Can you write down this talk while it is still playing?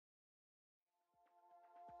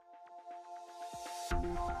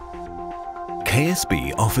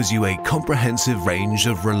KSB offers you a comprehensive range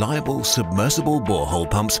of reliable submersible borehole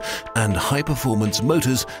pumps and high-performance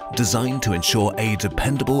motors designed to ensure a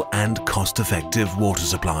dependable and cost-effective water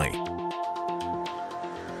supply.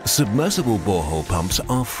 Submersible borehole pumps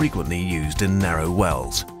are frequently used in narrow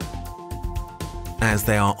wells. As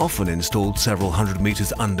they are often installed several hundred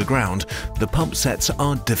meters underground, the pump sets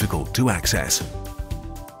are difficult to access.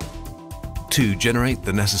 To generate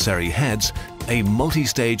the necessary heads, a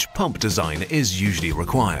multi-stage pump design is usually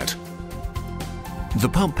required. The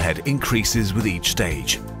pump head increases with each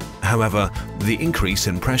stage. However, the increase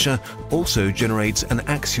in pressure also generates an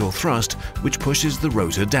axial thrust which pushes the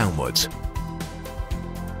rotor downwards.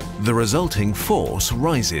 The resulting force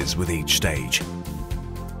rises with each stage.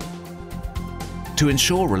 To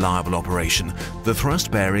ensure reliable operation, the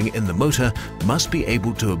thrust bearing in the motor must be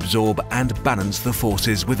able to absorb and balance the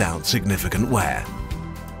forces without significant wear.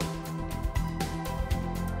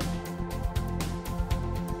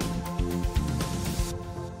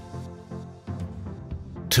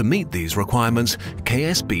 To meet these requirements,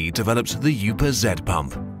 KSB developed the UPA-Z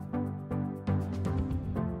pump.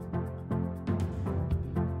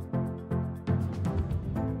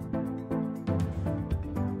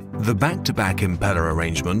 The back-to-back impeller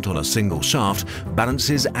arrangement on a single shaft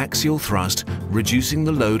balances axial thrust, reducing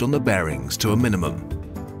the load on the bearings to a minimum.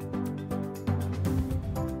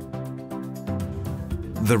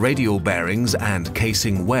 The radial bearings and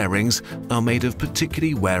casing wear rings are made of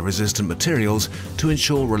particularly wear-resistant materials to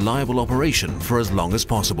ensure reliable operation for as long as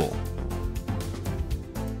possible.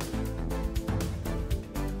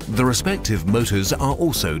 The respective motors are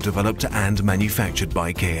also developed and manufactured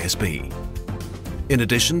by KSB. In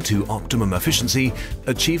addition to optimum efficiency,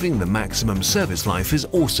 achieving the maximum service life is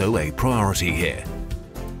also a priority here.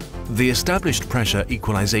 The established pressure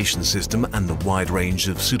equalization system and the wide range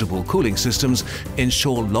of suitable cooling systems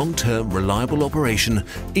ensure long-term reliable operation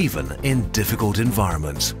even in difficult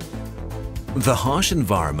environments. The harsh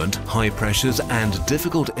environment, high pressures and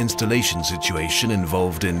difficult installation situation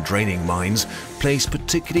involved in draining mines place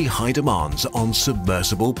particularly high demands on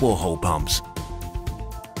submersible borehole pumps.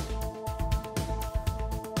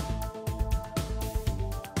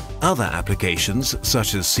 Other applications,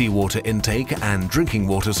 such as seawater intake and drinking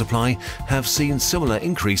water supply, have seen similar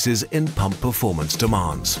increases in pump performance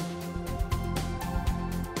demands.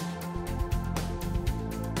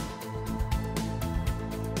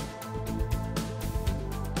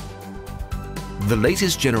 The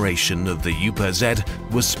latest generation of the UPA-Z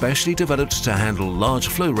was specially developed to handle large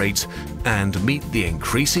flow rates and meet the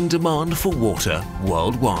increasing demand for water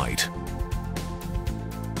worldwide.